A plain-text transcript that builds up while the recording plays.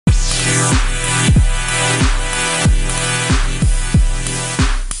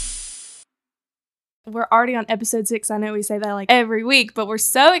We're already on episode 6. I know we say that like every week, but we're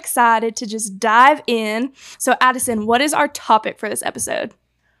so excited to just dive in. So Addison, what is our topic for this episode?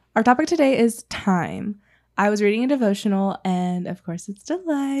 Our topic today is time. I was reading a devotional, and of course it's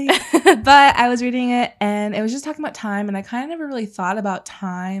Delight, but I was reading it and it was just talking about time, and I kind of never really thought about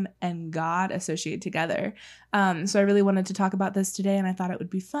time and God associated together. So I really wanted to talk about this today, and I thought it would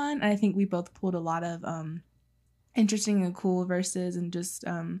be fun. And I think we both pulled a lot of interesting and cool verses and just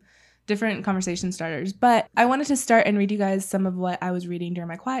different conversation starters. But I wanted to start and read you guys some of what I was reading during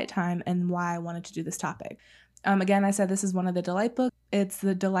my quiet time and why I wanted to do this topic. Again, I said this is one of the Delight books. It's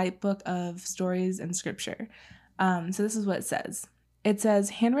the Delight book of stories and scripture. So this is what it says. It says,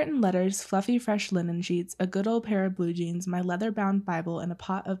 handwritten letters, fluffy fresh linen sheets, a good old pair of blue jeans, my leather-bound Bible, and a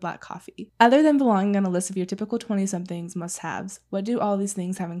pot of black coffee. Other than belonging on a list of your typical 20-somethings must-haves, what do all these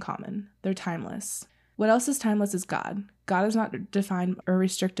things have in common? They're timeless. What else is timeless is God. God is not defined or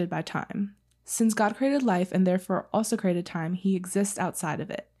restricted by time. Since God created life and therefore also created time, he exists outside of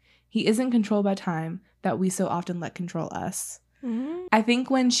it. He isn't controlled by time that we so often let control us. Mm-hmm. I think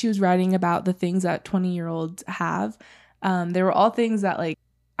when she was writing about the things that 20-year-olds have, they were all things that, like,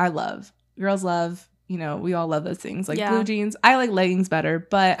 I love. Girls love, you know, we all love those things. Like blue jeans. I like leggings better,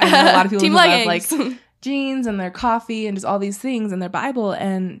 but I know a lot of people who love, like, jeans and their coffee and just all these things and their Bible.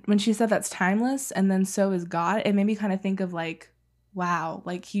 And when she said that's timeless and then so is God, it made me kind of think of, like, wow,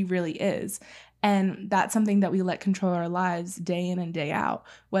 like, he really is. And that's something that we let control our lives day in and day out,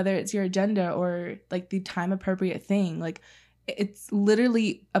 whether it's your agenda or like the time appropriate thing. Like, it's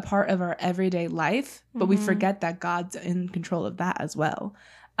literally a part of our everyday life, but we forget that God's in control of that as well.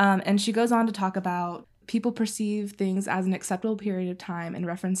 And she goes on to talk about people perceive things as an acceptable period of time in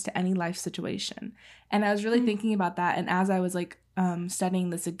reference to any life situation. And I was really thinking about that. And as I was like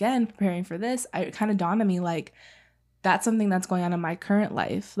studying this again, preparing for this, it kind of dawned on me, like, that's something that's going on in my current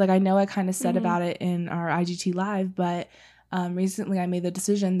life. Like, I know I kind of said about it in our IGT Live, but recently I made the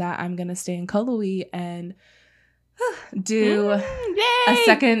decision that I'm going to stay in Kolowi and do a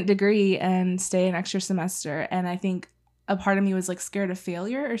second degree and stay an extra semester. And I think a part of me was, like, scared of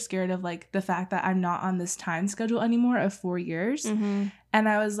failure or scared of, like, the fact that I'm not on this time schedule anymore of 4 years. And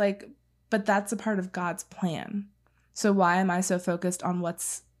I was like, but that's a part of God's plan. So why am I so focused on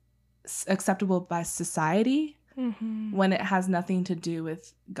what's acceptable by society when it has nothing to do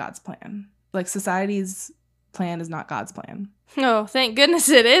with God's plan? Like, society's plan is not God's plan. Oh, thank goodness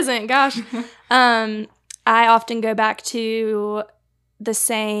it isn't. Gosh. I often go back to the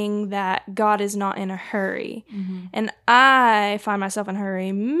saying that God is not in a hurry. And I find myself in a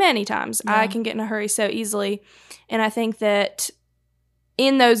hurry many times. I can get in a hurry so easily. And I think that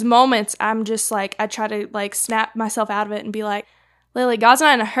in those moments, I'm just like, I try to, like, snap myself out of it and be like, Lily, God's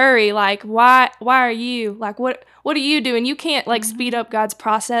not in a hurry. Like, why are you? Like, what are you doing? You can't, like, speed up God's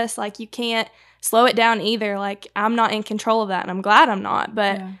process. Like, you can't slow it down either. Like, I'm not in control of that, and I'm glad I'm not.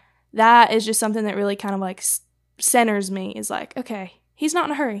 But that is just something that really kind of, like, centers me, is like, okay, he's not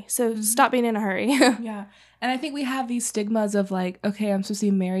in a hurry, so stop being in a hurry. Yeah. And I think we have these stigmas of, like, okay, I'm supposed to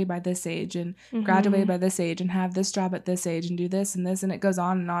be married by this age and graduate by this age and have this job at this age and do this and this, and it goes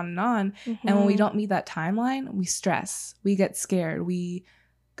on and on and on. And when we don't meet that timeline, we stress, we get scared, we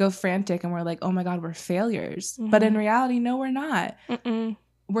go frantic, and we're like, oh my God, we're failures. But in reality, no, we're not.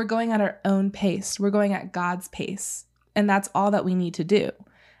 We're going at our own pace. We're going at God's pace. And that's all that we need to do.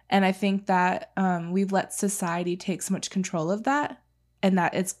 And I think that we've let society take so much control of that, and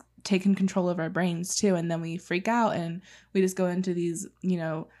that it's taken control of our brains too. And then we freak out and we just go into these, you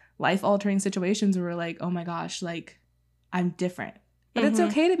know, life-altering situations where we're like, oh my gosh, like, I'm different. But it's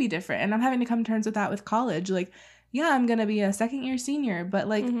okay to be different. And I'm having to come to terms with that with college. Like, yeah, I'm going to be a second-year senior, but,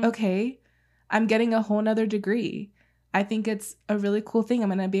 like, okay, I'm getting a whole nother degree. I think it's a really cool thing. I'm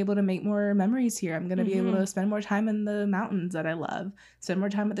going to be able to make more memories here. I'm going to be able to spend more time in the mountains that I love, spend more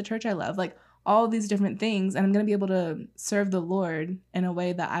time at the church I love, like, all these different things. And I'm going to be able to serve the Lord in a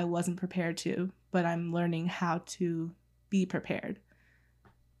way that I wasn't prepared to, but I'm learning how to be prepared.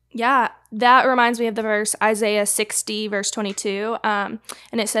 Yeah, that reminds me of the verse Isaiah 60, verse 22. And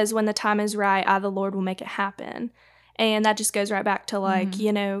it says, when the time is right, I, the Lord, will make it happen. And that just goes right back to, like,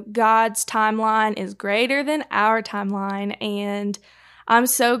 you know, God's timeline is greater than our timeline. And I'm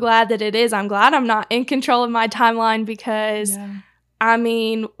so glad that it is. I'm glad I'm not in control of my timeline, because, I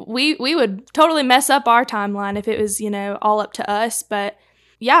mean, we would totally mess up our timeline if it was, you know, all up to us. But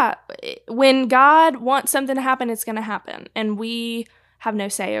yeah, when God wants something to happen, it's going to happen. And we have no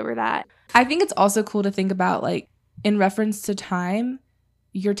say over that. I think it's also cool to think about, like, in reference to time,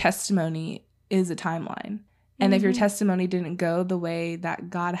 your testimony is a timeline. And if your testimony didn't go the way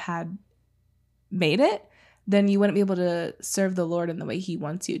that God had made it, then you wouldn't be able to serve the Lord in the way he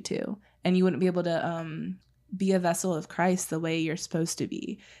wants you to. and you wouldn't be able to be a vessel of Christ the way you're supposed to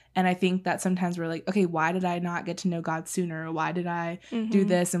be. And I think that sometimes we're like, okay, why did I not get to know God sooner? Or why did I do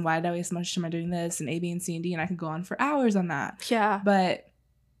this? And why did I waste so much time doing this and A, B, and C, and D? And I could go on for hours on that. Yeah. But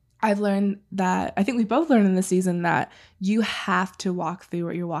I've learned that, I think we both learned in this season, that you have to walk through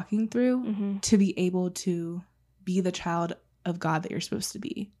what you're walking through to be able to be the child of God that you're supposed to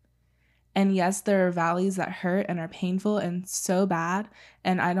be. And yes, there are valleys that hurt and are painful and so bad,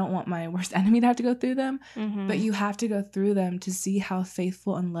 and I don't want my worst enemy to have to go through them, but you have to go through them to see how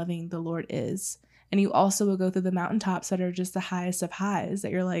faithful and loving the Lord is. And you also will go through the mountaintops that are just the highest of highs,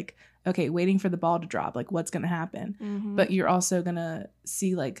 that you're like, okay, waiting for the ball to drop, like what's going to happen? But you're also going to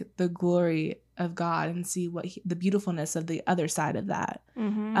see like the glory of God and see what the beautifulness of the other side of that.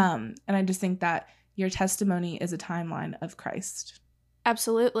 And I just think that your testimony is a timeline of Christ.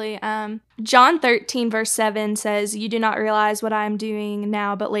 Absolutely. John 13 verse 7 says, "You do not realize what I am doing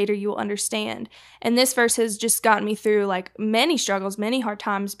now, but later you will understand." And this verse has just gotten me through like many struggles, many hard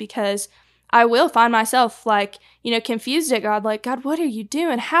times, because I will find myself like, confused at God, like, God, what are you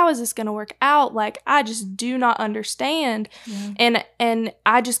doing? How is this going to work out? Like, I just do not understand. Yeah. And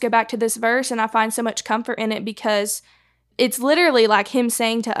I just go back to this verse and I find so much comfort in it, because it's literally like him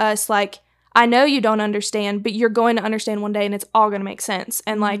saying to us, like, I know you don't understand, but you're going to understand one day and it's all going to make sense.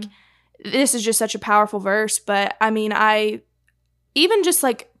 And like, this is just such a powerful verse. But I mean, even just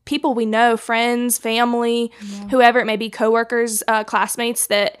like people we know, friends, family, whoever it may be, coworkers, classmates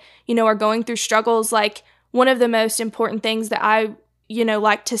that, are going through struggles, like one of the most important things that I,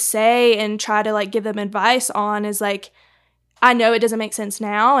 like to say and try to like give them advice on is like, I know it doesn't make sense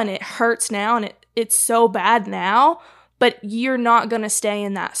now and it hurts now and it's so bad now, but you're not going to stay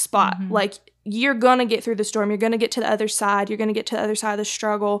in that spot. Like, you're going to get through the storm. You're going to get to the other side. You're going to get to the other side of the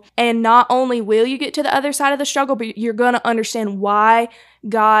struggle. And not only will you get to the other side of the struggle, but you're going to understand why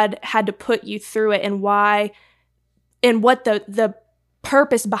God had to put you through it and why, and what the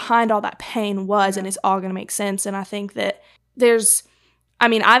purpose behind all that pain was. And it's all going to make sense. And I think that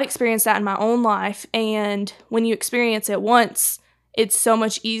I've experienced that in my own life. And when you experience it once, it's so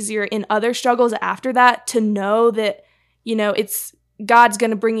much easier in other struggles after that to know that, it's God's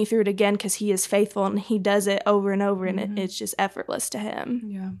going to bring you through it again, because he is faithful and he does it over and over, and it's just effortless to him.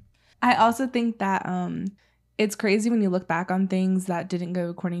 Yeah. I also think that it's crazy when you look back on things that didn't go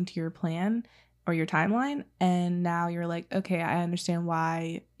according to your plan or your timeline, and now you're like, okay, I understand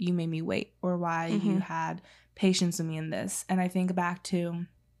why you made me wait, or why you had patience with me in this. And I think back to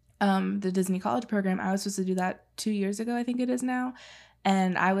the Disney College program. I was supposed to do that 2 years ago, I think it is now,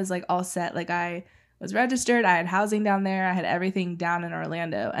 and I was like all set. Like, I was registered, I had housing down there, I had everything down in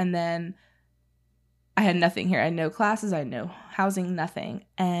Orlando, and then I had nothing here. I had no classes, I had no housing, nothing.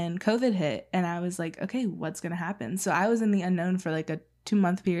 And COVID hit, and I was like, okay, what's going to happen? So I was in the unknown for like a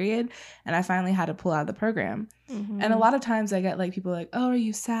 2-month period, and I finally had to pull out of the program. And a lot of times I get like people like, oh, are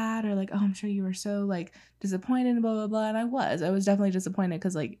you sad? Or like, oh, I'm sure you were so like disappointed and blah, blah, blah. And I was definitely disappointed,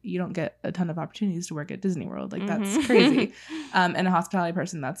 because like you don't get a ton of opportunities to work at Disney World. Like, that's crazy. And a hospitality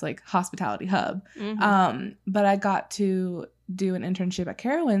person, that's like hospitality hub. But I got to do an internship at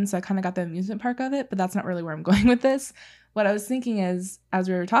Carowinds, so I kind of got the amusement park of it, but that's not really where I'm going with this. What I was thinking is, as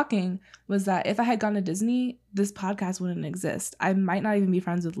we were talking, was that if I had gone to Disney, this podcast wouldn't exist. I might not even be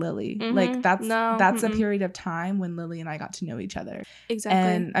friends with Lily. Like, that's a period of time when Lily and I got to know each other. Exactly.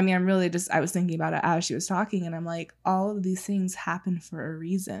 And I mean, I was thinking about it as she was talking, and I'm like, all of these things happen for a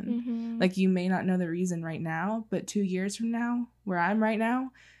reason. Like, you may not know the reason right now, but 2 years from now, where I'm right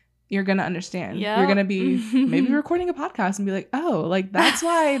now, you're going to understand. Yep. You're going to be maybe recording a podcast and be like, oh, like, that's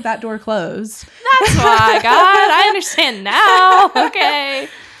why that door closed. That's why, God, I understand now. Okay.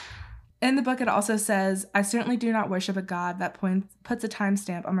 In the book, it also says, I certainly do not worship a God that puts a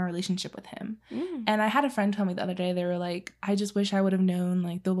timestamp on my relationship with him. And I had a friend tell me the other day, they were like, I just wish I would have known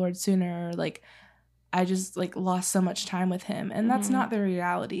like the Lord sooner. Like, I just like lost so much time with him. And that's not the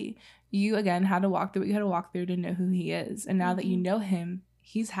reality. You, again, had to walk through what you had to walk through to know who he is. And now that you know him,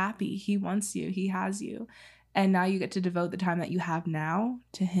 he's happy. He wants you. He has you. And now you get to devote the time that you have now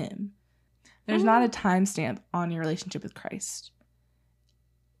to him. There's not a timestamp on your relationship with Christ.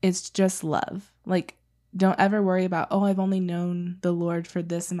 It's just love. Like, don't ever worry about, oh, I've only known the Lord for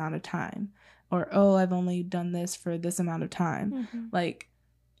this amount of time. Or, oh, I've only done this for this amount of time. Like,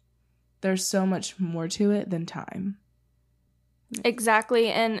 there's so much more to it than time. Exactly.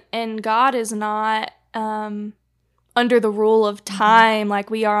 And God is not under the rule of time like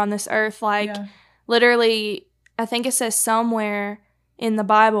we are on this earth. Like, literally, I think it says somewhere in the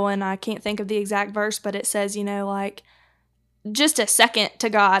Bible, and I can't think of the exact verse, but it says, like, just a second to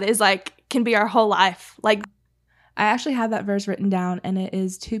God is like, can be our whole life. Like, I actually had that verse written down, and it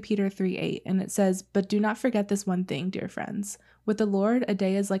is 2 Peter 3:8, and it says, "But do not forget this one thing, dear friends. With the Lord, a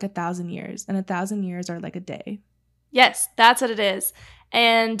day is like 1,000 years, and 1,000 years are like a day." Yes, that's what it is.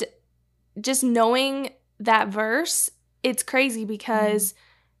 And just knowing that verse, it's crazy because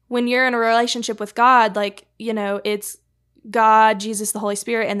when you're in a relationship with God, like, you know, it's God, Jesus, the Holy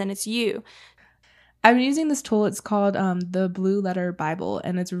Spirit, and then it's you. I've been using this tool. It's called the Blue Letter Bible,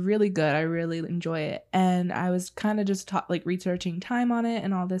 and it's really good. I really enjoy it. And I was kind of just researching time on it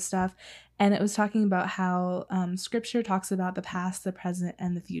and all this stuff. And it was talking about how scripture talks about the past, the present,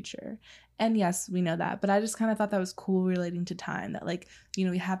 and the future. And yes, we know that. But I just kind of thought that was cool relating to time. That, like, you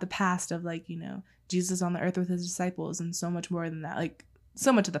know, we have the past of, like, you know, Jesus on the earth with his disciples and so much more than that. Like,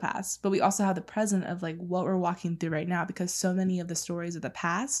 so much of the past. But we also have the present of, like, what we're walking through right now, because so many of the stories of the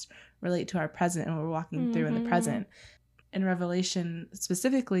past relate to our present and what we're walking through in the present. In Revelation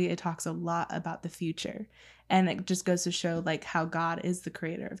specifically, it talks a lot about the future, and it just goes to show, like, how God is the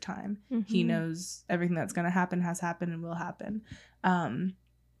creator of time. He knows everything that's going to happen, has happened, and will happen.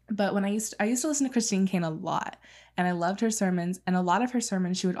 But when I used to listen to Christine Kane a lot, and I loved her sermons, and a lot of her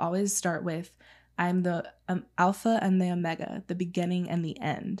sermons she would always start with, "I'm the Alpha and the Omega, the beginning and the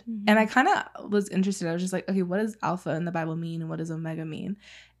end." And I kind of was interested. I was just like, okay, what does Alpha in the Bible mean, and what does Omega mean?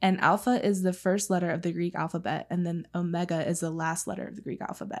 And Alpha is the first letter of the Greek alphabet, and then Omega is the last letter of the Greek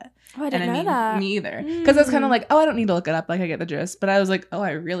alphabet. Oh, I didn't know that. Me either. Because I was kind of like, oh, I don't need to look it up. Like, I get the gist. But I was like, oh,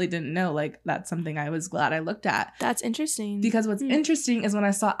 I really didn't know. Like, that's something I was glad I looked at. That's interesting. Because what's interesting is when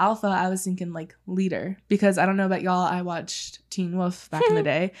I saw Alpha, I was thinking, like, leader. Because I don't know about y'all, I watched Teen Wolf back in the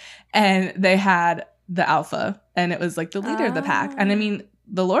day, and they had the Alpha, and it was, like, the leader of the pack. And I mean,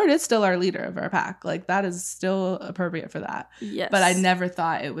 the Lord is still our leader of our pack. Like, that is still appropriate for that. Yes. But I never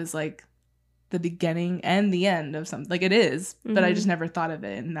thought it was, like, the beginning and the end of something. Like, it is, but I just never thought of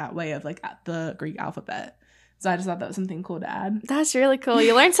it in that way of, like, the Greek alphabet. So I just thought that was something cool to add. That's really cool.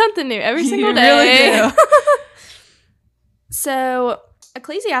 You learn something new every single day. You really do. So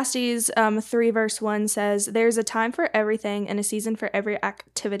Ecclesiastes 3 verse 1 says, "There's a time for everything and a season for every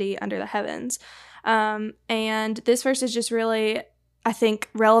activity under the heavens." And this verse is just really, I think,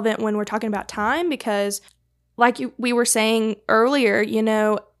 relevant when we're talking about time, because like we were saying earlier, you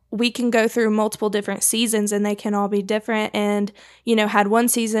know, we can go through multiple different seasons and they can all be different. And, you know, had one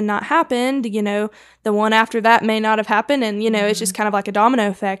season not happened, you know, the one after that may not have happened. And, you know, it's just kind of like a domino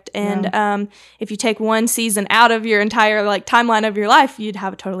effect. And if you take one season out of your entire, like, timeline of your life, you'd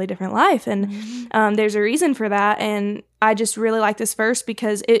have a totally different life. And there's a reason for that. And I just really like this verse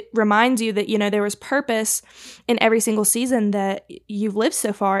because it reminds you that, you know, there was purpose in every single season that you've lived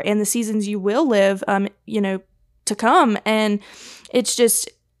so far and the seasons you will live, you know, to come. And it's just,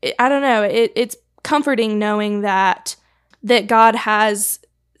 I don't know, it's comforting knowing that God has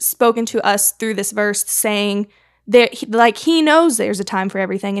spoken to us through this verse, saying that, like, he knows there's a time for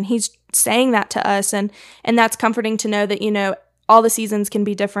everything, and he's saying that to us, and that's comforting to know that, you know, all the seasons can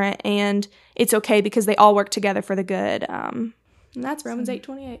be different, and it's okay because they all work together for the good. And that's Romans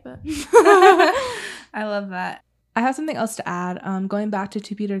 8:28. But I love that. I have something else to add, going back to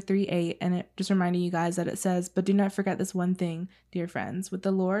 2 Peter 3:8, and it just reminding you guys that it says, "But do not forget this one thing, dear friends. With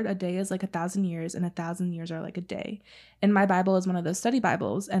the Lord, a day is like 1,000 years, and 1,000 years are like a day." And my Bible is one of those study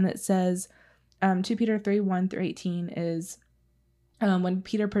Bibles, and it says 2 Peter 3:1-18 is when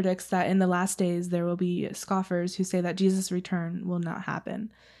Peter predicts that in the last days there will be scoffers who say that Jesus' return will not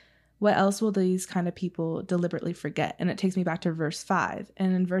happen. What else will these kind of people deliberately forget? And it takes me back to verse 5.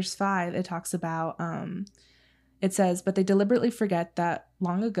 And in verse 5, it talks about... it says, "But they deliberately forget that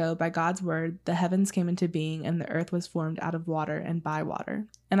long ago, by God's word, the heavens came into being and the earth was formed out of water and by water."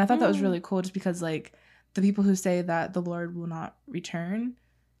 And I thought that was really cool, just because, like, the people who say that the Lord will not return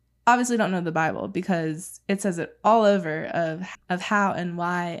obviously don't know the Bible, because it says it all over of how and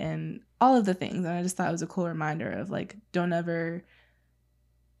why and all of the things. And I just thought it was a cool reminder of, like, don't ever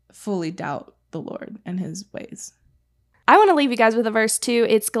fully doubt the Lord and his ways. I want to leave you guys with a verse too.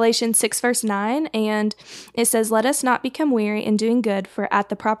 It's Galatians 6 verse 9, and it says, "Let us not become weary in doing good, for at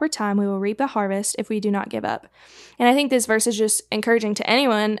the proper time we will reap a harvest if we do not give up." And I think this verse is just encouraging to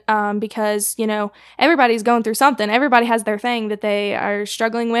anyone, because, you know, everybody's going through something. Everybody has their thing that they are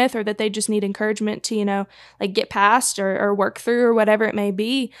struggling with, or that they just need encouragement to, you know, like, get past or work through, or whatever it may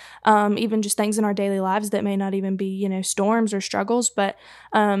be. Even just things in our daily lives that may not even be, you know, storms or struggles. But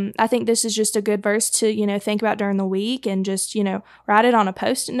I think this is just a good verse to, you know, think about during the week, and just, you know, write it on a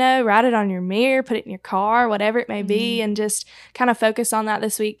Post-it note, write it on your mirror, put it in your car, whatever it may be, and just kind of focus on that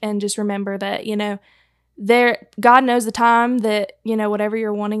this week, and just remember that, you know, God knows the time that, you know, whatever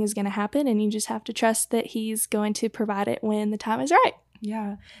you're wanting is going to happen, and you just have to trust that he's going to provide it when the time is right.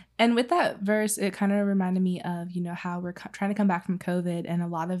 Yeah. And with that verse, it kind of reminded me of, how we're trying to come back from COVID and a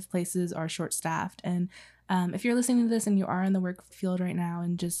lot of places are short staffed. And if you're listening to this and you are in the work field right now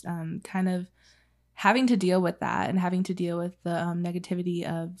and just kind of having to deal with that and having to deal with the negativity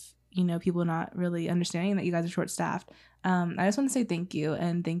of, people not really understanding that you guys are short staffed. I just want to say thank you,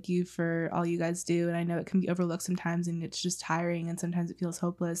 and thank you for all you guys do. And I know it can be overlooked sometimes and it's just tiring and sometimes it feels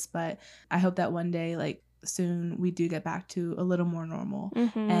hopeless, but I hope that one day, like soon, we do get back to a little more normal.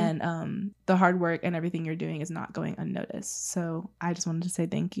 And the hard work and everything you're doing is not going unnoticed. So I just wanted to say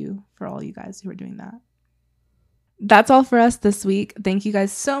thank you for all you guys who are doing that. That's all for us this week. Thank you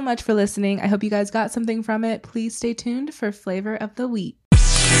guys so much for listening. I hope you guys got something from it. Please stay tuned for Flavor of the Week.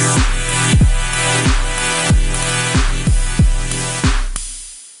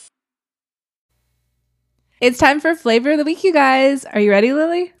 It's time for Flavor of the Week, you guys. Are you ready,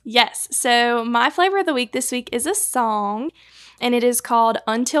 Lily? Yes. So my Flavor of the Week this week is a song, and it is called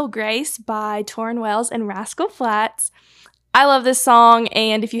Until Grace by Torrin Wells and Rascal Flatts. I love this song,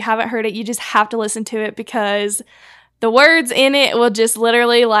 and if you haven't heard it, you just have to listen to it because the words in it will just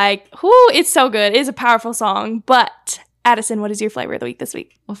literally it's so good. It's a powerful song. But Addison, what is your Flavor of the Week this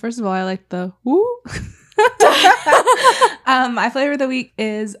week? Well, first of all, I like the woo. My Flavor of the Week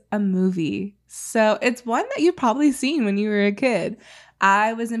is a movie. So it's one that you've probably seen when you were a kid.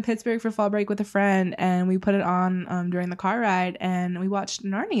 I was in Pittsburgh for fall break with a friend, and we put it on during the car ride, and we watched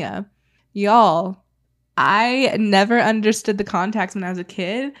Narnia. Y'all, I never understood the context when I was a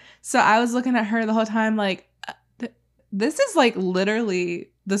kid. So I was looking at her the whole time like, this is like literally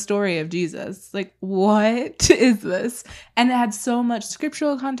the story of Jesus. Like, what is this? And it had so much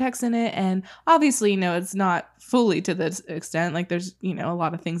scriptural context in it. And obviously, it's not fully to this extent. Like, there's, a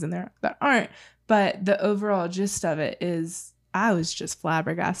lot of things in there that aren't. But the overall gist of it is, I was just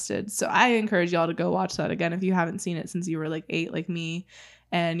flabbergasted. So I encourage y'all to go watch that again if you haven't seen it since you were like 8 like me.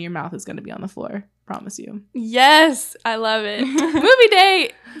 And your mouth is going to be on the floor. Promise you. Yes, I love it. Movie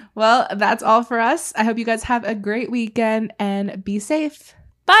date. Well, that's all for us. I hope you guys have a great weekend and be safe.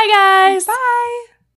 Bye, guys. Bye.